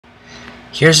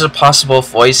Here's a possible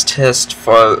voice test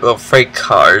for the freight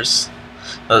cars.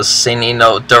 Singing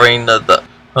during the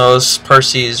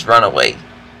Percy's runaway.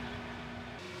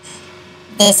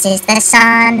 This is the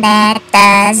song that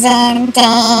doesn't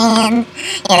end.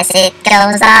 Yes, it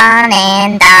goes on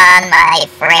and on, my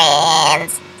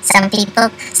friends. Some people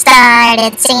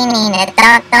started singing it,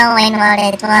 not knowing what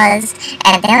it was,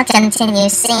 and they'll continue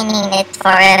singing it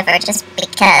forever just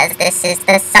because this is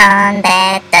the song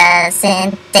that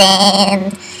doesn't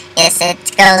end. Yes, it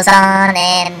goes on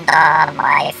and on,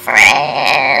 my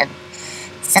friend.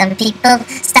 Some people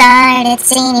started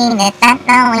singing it, not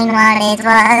knowing what it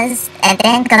was, and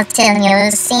then continue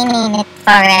singing it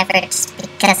forever just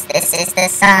because this is the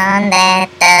song that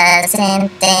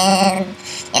doesn't end.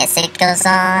 Yes, it goes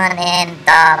on and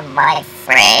on, my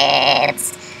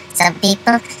friends. Some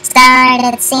people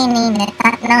started singing it,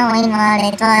 not knowing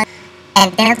what it was,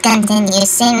 and they'll continue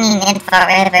singing it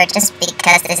forever just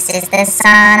because this is the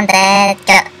song that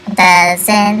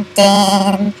doesn't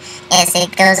end. Yes,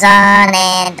 it goes on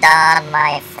and on,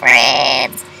 my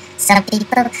friends. Some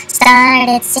people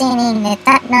started singing it,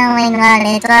 not knowing what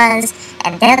it was,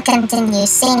 and they'll continue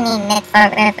singing it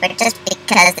forever just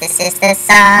because this is the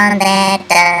song that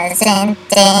doesn't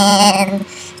end.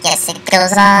 Yes, it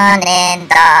goes on and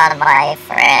on, my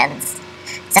friends.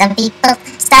 Some people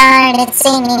started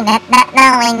singing it, not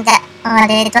knowing what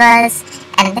it was,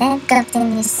 and they'll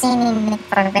continue singing it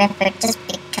forever just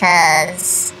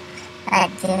because I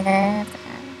did it.